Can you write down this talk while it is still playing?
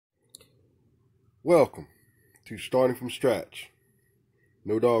Welcome to Starting from Scratch.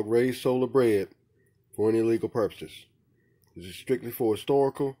 No dog raised, sold, or bred for any legal purposes. This is strictly for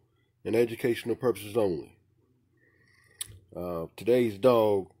historical and educational purposes only. Today's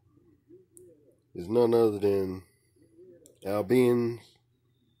dog is none other than Ablizin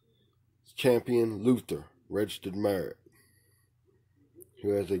champion Luther, registered merit,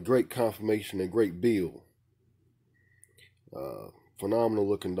 who has a great conformation and great build. Phenomenal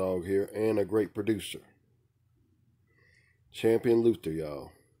looking dog here and a great producer. Champion Luther,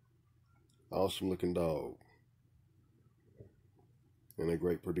 y'all. Awesome looking dog and a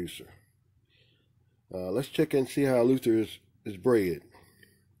great producer. Let's check and see how Luther is bred.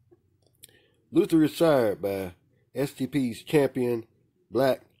 Luther is sired by STP's champion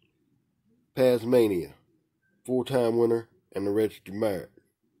Black Tasmania, 4-time winner and a registered merit.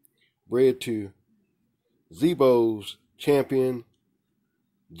 Bred to Zebo's champion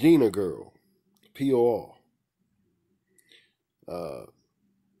Gina Girl, POR.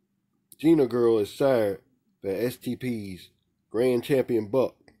 Gina Girl is sired by STP's Grand Champion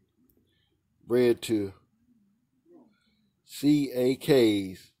Buck, bred to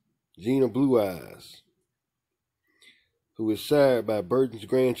CAK's Gina Blue Eyes, who is sired by Burton's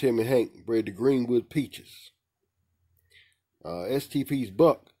Grand Champion Hank, bred to Greenwood Peaches. STP's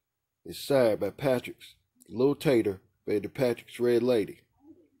Buck is sired by Patrick's Lil Tater, bred to Patrick's Red Lady.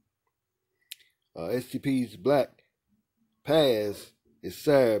 STP's Black Paz is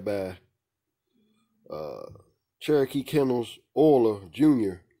sired by Cherokee Kennels Orla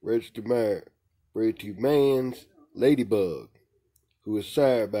Jr., registered merit, bred to Man's Ladybug, who is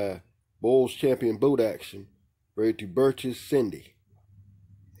sired by Bulls Champion Boat Action, bred to Birch's Cindy.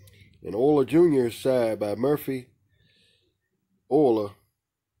 And Orla Jr. is sired by Murphy Orla,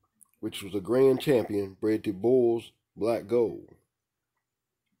 which was a Grand Champion, bred to Bulls Black Gold.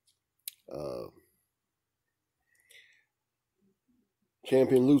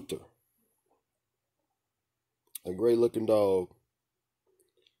 Champion Luther, a great looking dog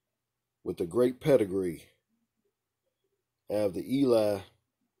with a great pedigree out of the Eli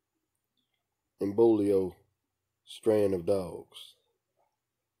and Bolio strand of dogs.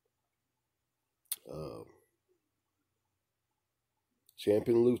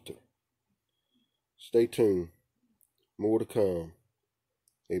 Champion Luther. Stay tuned. More to come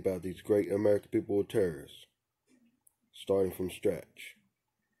about these great American people with terrorists. Starting from scratch.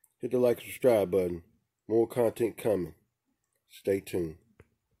 Hit the like and subscribe button. More content coming. Stay tuned.